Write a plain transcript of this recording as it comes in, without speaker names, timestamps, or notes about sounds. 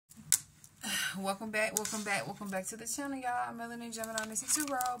Welcome back to the channel, y'all. Melanin, Gemini, Missy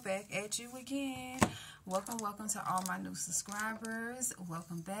Tarot, back at you again. Welcome to all my new subscribers.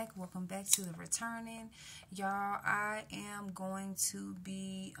 Welcome back to the returning. Y'all, I am going to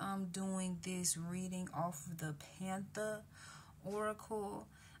be doing this reading off of the Panther Oracle.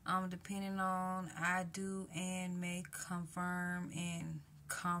 Depending on, I do and may confirm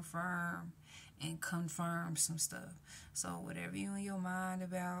some stuff. So whatever you in your mind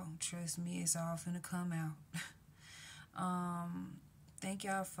about, trust me, it's all finna come out. Thank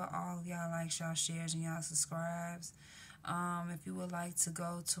y'all for all of y'all likes, y'all shares, and y'all subscribes. If you would like to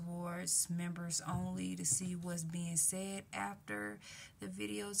go towards members only to see what's being said after the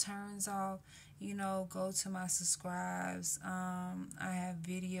video turns off, you know, go to my subscribes. I have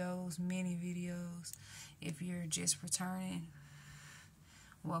videos, many videos. If you're just returning,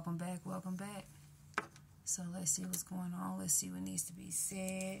 welcome back. So let's see what's going on. Let's see what needs to be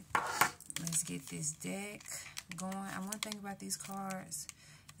said. Let's get this deck going. And one thing about these cards,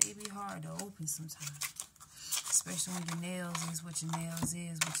 they be hard to open sometimes. Especially when your nails is what your nails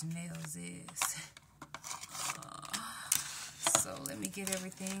is. So let me get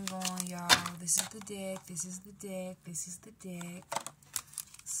everything going, y'all. This is the deck.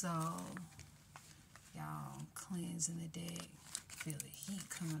 So, y'all, cleansing the deck. Feel the heat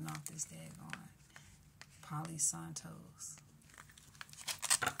coming off this deck on Poly Santos.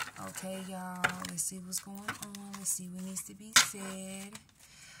 Okay, y'all, let's see what's going on. Let's see what needs to be said.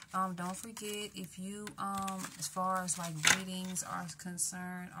 Don't forget, if you, as far as like readings are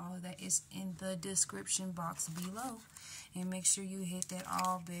concerned, all of that is in the description box below. And make sure you hit that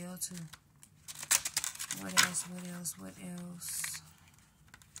all bell too. What else?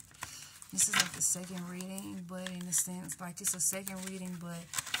 This is like the second reading, but in a sense, like it's a second reading, but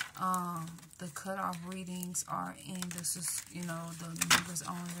the cutoff readings are in the, you know, the members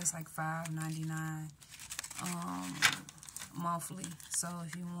only. That's like $5.99 monthly. So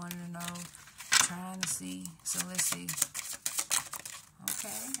if you want to know, trying to see. So let's see.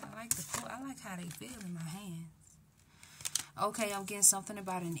 Okay, I like how they feel in my hands. Okay, I'm getting something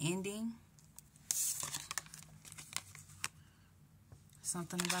about an ending.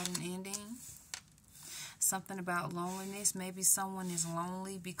 Something about an ending. Something about loneliness. Maybe someone is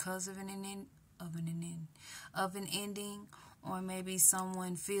lonely because of an ending, or maybe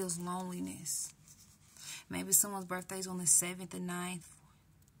someone feels loneliness. Maybe someone's birthday is on the 7th, the 9th,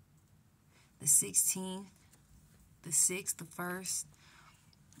 the 16th, the 6th, the 1st,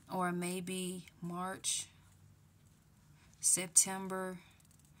 or maybe March, September,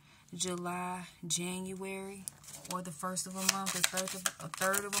 July, January, or the 1st of a month, a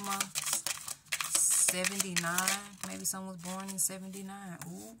third of a month. 79. Maybe someone was born in 79.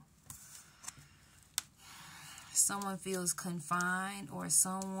 Ooh. Someone feels confined, or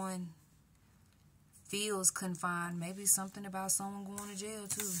someone feels confined. Maybe something about someone going to jail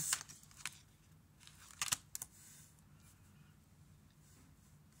too.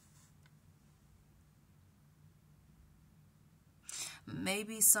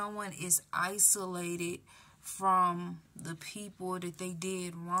 Maybe someone is isolated from the people that they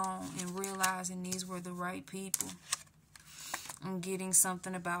did wrong and realizing these were the right people. I'm getting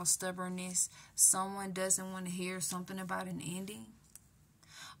something about stubbornness. Someone doesn't want to hear something about an ending.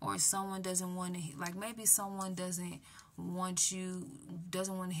 Or someone doesn't want to, like maybe someone doesn't want to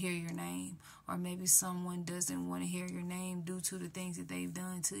hear your name. Or maybe someone doesn't want to hear your name due to the things that they've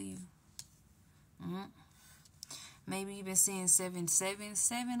done to you. Maybe you've been seeing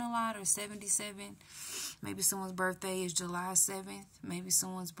 777 a lot, or 77. Maybe someone's birthday is July 7th. Maybe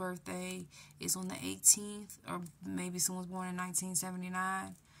someone's birthday is on the 18th. Or maybe someone's born in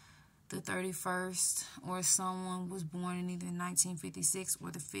 1979, the 31st. Or someone was born in either 1956 or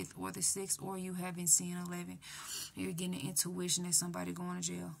the 5th or the 6th. Or you have been seeing 11. You're getting an intuition that somebody going to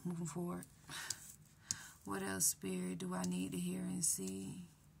jail moving forward. What else, Spirit, do I need to hear and see?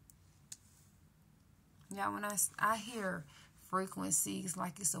 Yeah, when I hear frequency, it's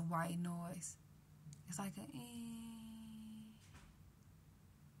like it's a white noise. It's like a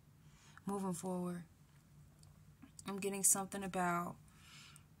moving forward. I'm getting something about,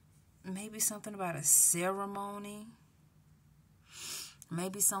 maybe something about a ceremony.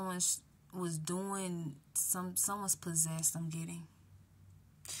 Maybe someone was doing someone's possessed. I'm getting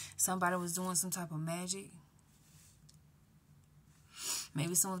somebody was doing some type of magic.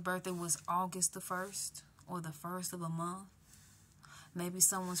 Maybe someone's birthday was August the 1st or the 1st of a month. Maybe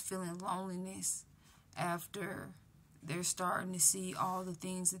someone's feeling loneliness after they're starting to see all the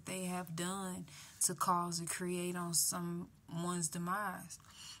things that they have done to cause or create on someone's demise.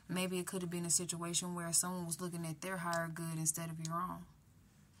 Maybe it could have been a situation where someone was looking at their higher good instead of your own.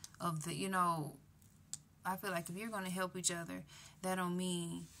 of the, I feel like if you're going to help each other, that don't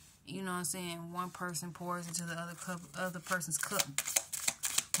mean, you know what I'm saying, one person pours into the other person's cup.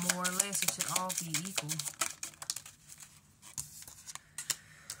 More or less, it should all be equal.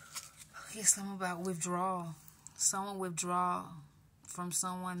 It's something about withdrawal. Someone withdraw from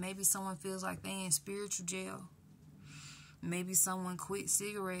someone. Maybe someone feels like they're in spiritual jail. Maybe someone quit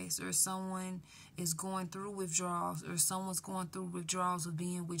cigarettes, or someone is going through withdrawals, or someone's going through withdrawals of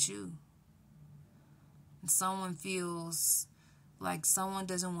being with you. Someone feels like someone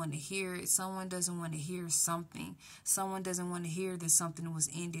doesn't want to hear it. Someone doesn't want to hear something. Someone doesn't want to hear that something was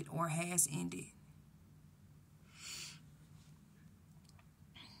ended or has ended.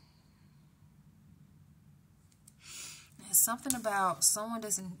 Something about someone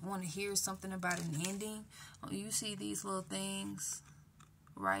doesn't want to hear something about an ending. You see these little things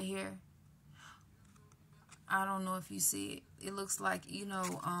right here. I don't know if you see it. It looks like,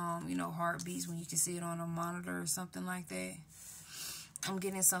 heartbeats when you can see it on a monitor or something like that. I'm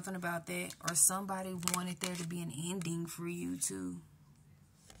getting something about that. Or somebody wanted there to be an ending for you too.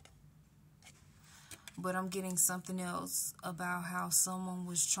 But I'm getting something else about how someone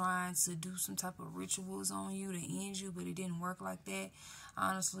was trying to do some type of rituals on you to end you, but it didn't work like that.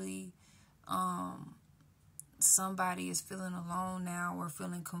 Honestly, somebody is feeling alone now, or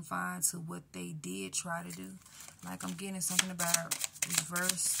feeling confined to what they did try to do. Like, I'm getting something about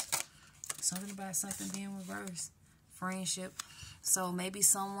reverse. Something about something being reversed. Friendship. So maybe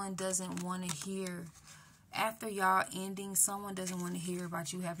someone doesn't want to hear, after y'all ending, someone doesn't want to hear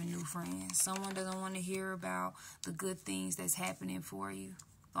about you having new friends. Someone doesn't want to hear about the good things that's happening for you.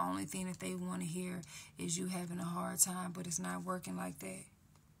 The only thing that they want to hear is you having a hard time, but it's not working like that.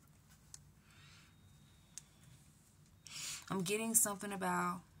 I'm getting something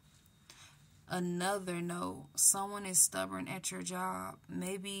about another note. Someone is stubborn at your job.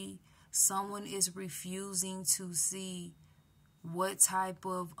 Maybe someone is refusing to see what type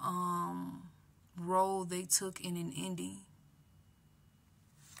of role they took in an ending.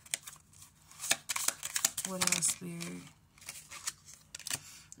 What else, Spirit?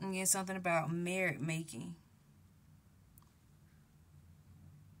 I'm getting something about merit making.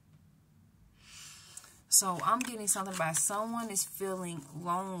 So I'm getting something about someone is feeling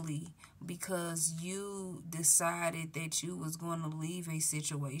lonely because you decided that you was going to leave a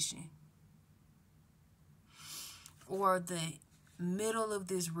situation. Or the middle of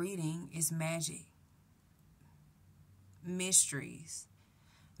this reading is magic. Mysteries.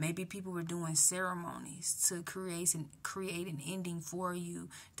 Maybe people were doing ceremonies to create an ending for you,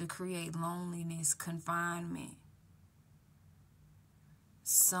 to create loneliness, confinement.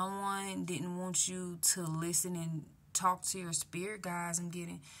 Someone didn't want you to listen and talk to your spirit guides. I'm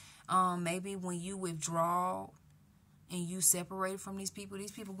getting, maybe when you withdraw and you separate from these people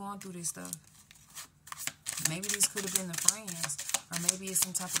going through this stuff. Maybe these could have been the friends, or maybe it's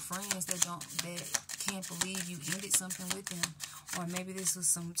some type of friends that can't believe you ended something with them, or maybe this was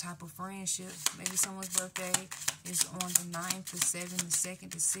some type of friendship. Maybe someone's birthday is on the 9th, the 7th, the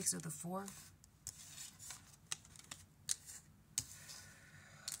 2nd, the 6th, or the 4th.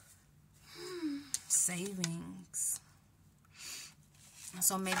 Savings.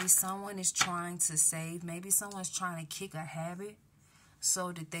 So maybe someone is trying to save. Maybe someone's trying to kick a habit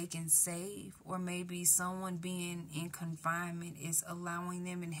so that they can save. Or maybe someone being in confinement is allowing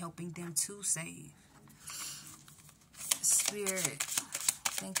them and helping them to save. Spirit,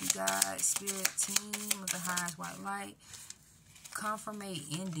 thank you, God. Spirit team of the highest white light. Confirmate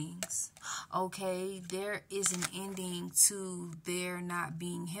endings. Okay, there is an ending to there not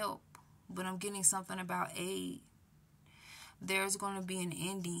being help. But I'm getting something about aid. There's going to be an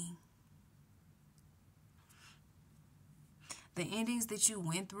ending. The endings that you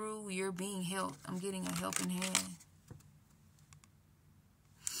went through, you're being helped. I'm getting a helping hand.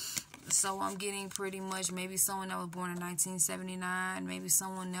 So I'm getting pretty much maybe someone that was born in 1979. Maybe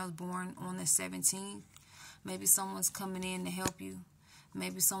someone that was born on the 17th. Maybe someone's coming in to help you.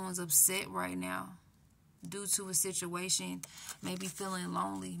 Maybe someone's upset right now due to a situation, maybe feeling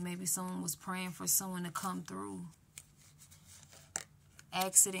lonely. Maybe someone was praying for someone to come through.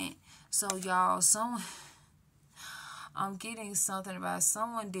 Accident. So y'all, I'm getting something about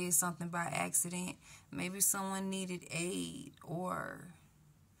someone did something by accident. Maybe someone needed aid, or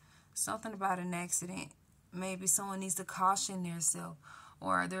something about an accident. Maybe someone needs to caution themselves,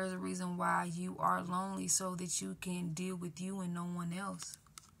 or there's a reason why you are lonely so that you can deal with you and no one else.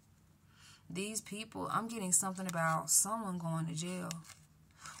 These people, I'm getting something about someone going to jail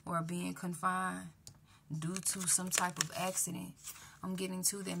or being confined due to some type of accident. I'm getting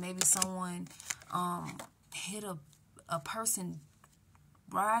to that. Maybe someone hit a person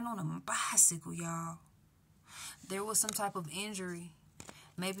riding on a bicycle, y'all. There was some type of injury.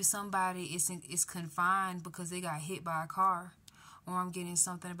 Maybe somebody is confined because they got hit by a car. Or I'm getting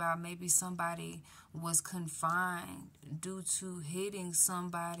something about maybe somebody was confined due to hitting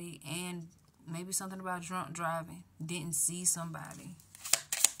somebody, and maybe something about drunk driving. Didn't see somebody.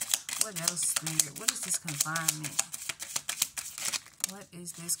 What else, Spirit? What is this confinement? What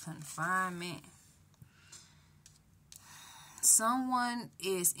is this confinement? Someone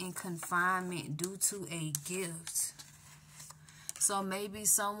is in confinement due to a gift. So maybe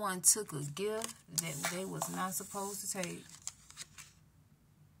someone took a gift that they was not supposed to take.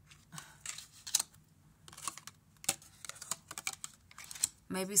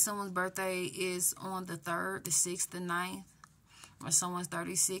 Maybe someone's birthday is on the 3rd, the 6th, the 9th. Or someone's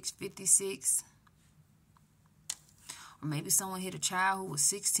 36, 56. Or maybe someone hit a child who was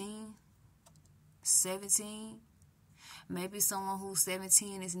 16, 17. Maybe someone who's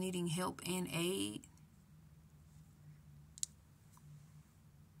 17 is needing help and aid.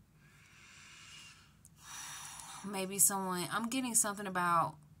 Maybe someone, I'm getting something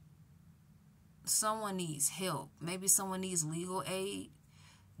about someone needs help. Maybe someone needs legal aid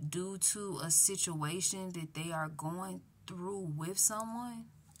due to a situation that they are going through with someone.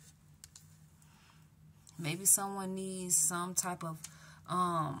 Maybe someone needs some type of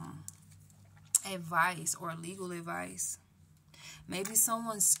advice or legal advice. Maybe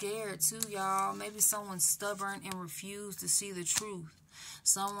someone's scared too, y'all. Maybe someone's stubborn and refused to see the truth.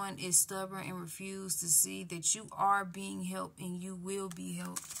 Someone is stubborn and refused to see that you are being helped and you will be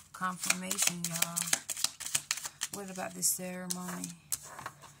helped. Confirmation, y'all. What about this ceremony?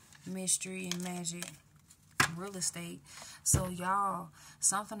 Mystery and magic. Real estate. So, y'all,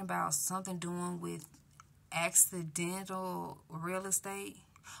 something about something doing with accidental real estate.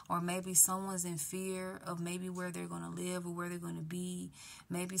 Or maybe someone's in fear of maybe where they're going to live or where they're going to be.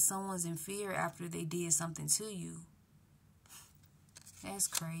 Maybe someone's in fear after they did something to you. That's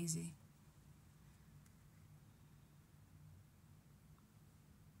crazy.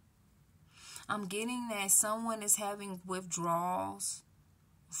 I'm getting that someone is having withdrawals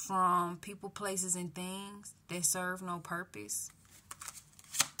from people, places, and things that serve no purpose.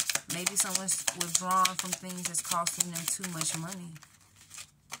 Maybe someone's withdrawn from things that's costing them too much money.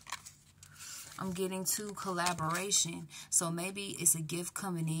 I'm getting to collaboration. So maybe it's a gift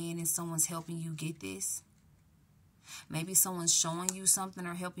coming in and someone's helping you get this. Maybe someone's showing you something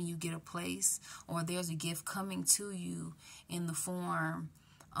or helping you get a place. Or there's a gift coming to you in the form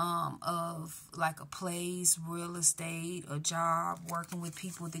of like a place, real estate, a job, working with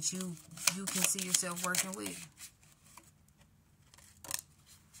people that you can see yourself working with.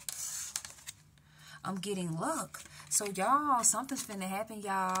 I'm getting luck. So y'all, something's finna happen,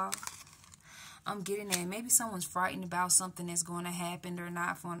 y'all. I'm getting that. Maybe someone's frightened about something that's going to happen or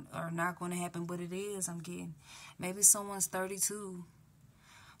not going to happen, but it is. I'm getting. Maybe someone's 32.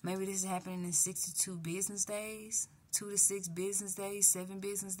 Maybe this is happening in 62 business days, 2 to 6 business days, 7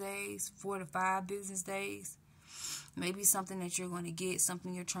 business days, 4 to 5 business days. Maybe something that you're going to get,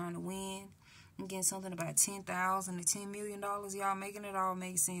 something you're trying to win. I'm getting something about $10,000 to $10 million. Y'all making it all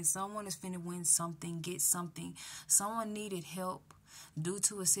make sense. Someone is finna win something, get something. Someone needed help due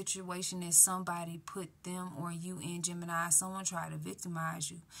to a situation that somebody put them or you in, Gemini. Someone tried to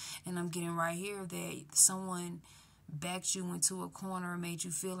victimize you. And I'm getting right here that someone backed you into a corner and made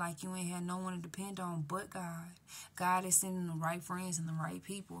you feel like you ain't had no one to depend on but God. God is sending the right friends and the right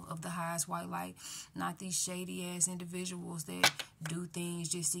people of the highest white light, not these shady ass individuals that do things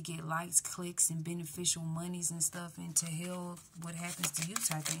just to get likes, clicks, and beneficial monies and stuff, and to hell what happens to you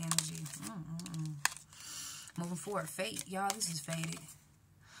type of energy. Moving forward, fate. Y'all, this is fated.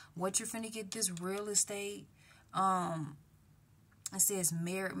 What you're finna get, this real estate, it says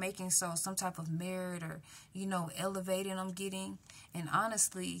merit making, so some type of merit or, you know, elevating I'm getting. And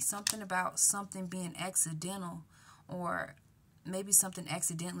honestly, something about something being accidental, or maybe something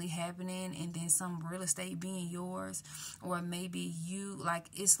accidentally happening and then some real estate being yours. Or maybe you, like,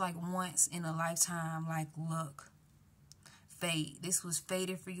 it's like once in a lifetime, like luck. Fate. This was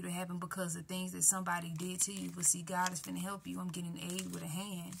fated for you to happen because of things that somebody did to you. But see, God is finna help you. I'm getting aid with a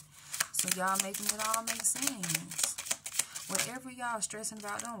hand. So y'all making it all make sense. Whatever y'all stressing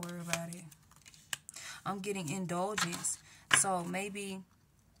about, don't worry about it. I'm getting indulgence. So maybe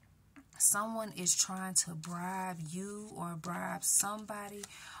someone is trying to bribe you or bribe somebody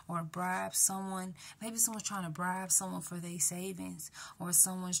or bribe someone. Maybe someone's trying to bribe someone for their savings, or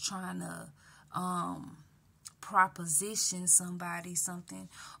someone's trying to proposition somebody something,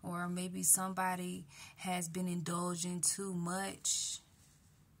 or maybe somebody has been indulging too much.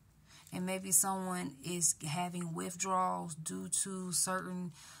 And maybe someone is having withdrawals due to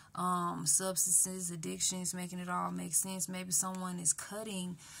certain substances, addictions, making it all make sense. Maybe someone is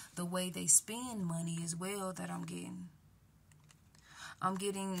cutting the way they spend money as well that I'm getting. I'm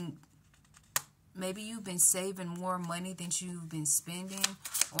getting, maybe you've been saving more money than you've been spending,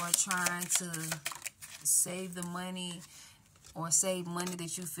 or trying to save the money or save money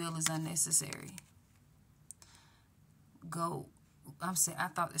that you feel is unnecessary. I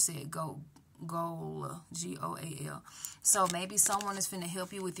thought it said goal, Goal. So maybe someone is finna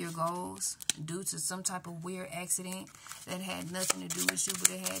help you with your goals due to some type of weird accident that had nothing to do with you,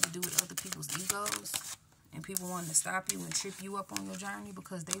 but it had to do with other people's egos. And people wanted to stop you and trip you up on your journey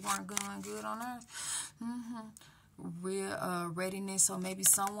because they weren't going good on earth. Real readiness. So maybe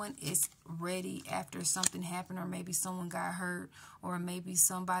someone is ready after something happened, or maybe someone got hurt, or maybe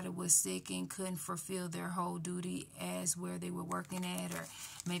somebody was sick and couldn't fulfill their whole duty as where they were working at, or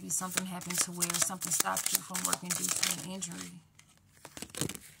maybe something happened to where something stopped you from working due to an injury.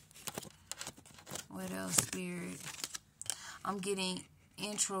 What else, Spirit? I'm getting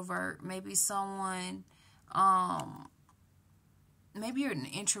introvert. Maybe someone, maybe you're an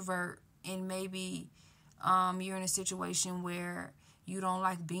introvert, and maybe you're in a situation where you don't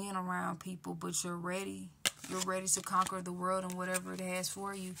like being around people, but you're ready. You're ready to conquer the world and whatever it has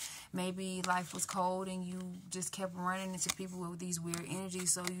for you. Maybe life was cold and you just kept running into people with these weird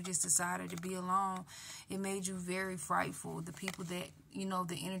energies, so you just decided to be alone. It made you very frightful. The people that, you know,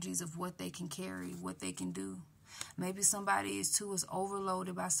 the energies of what they can carry, what they can do. Maybe somebody is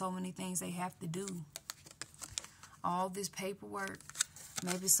overloaded by so many things they have to do. All this paperwork.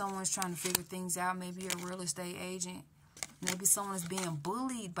 Maybe someone's trying to figure things out. Maybe you're a real estate agent. Maybe someone is being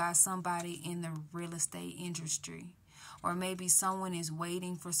bullied by somebody in the real estate industry. Or maybe someone is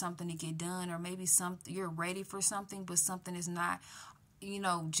waiting for something to get done. Or maybe you're ready for something, but something is not, you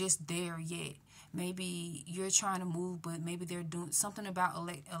know, just there yet. Maybe you're trying to move, but maybe they're doing something about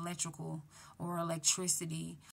electrical or electricity,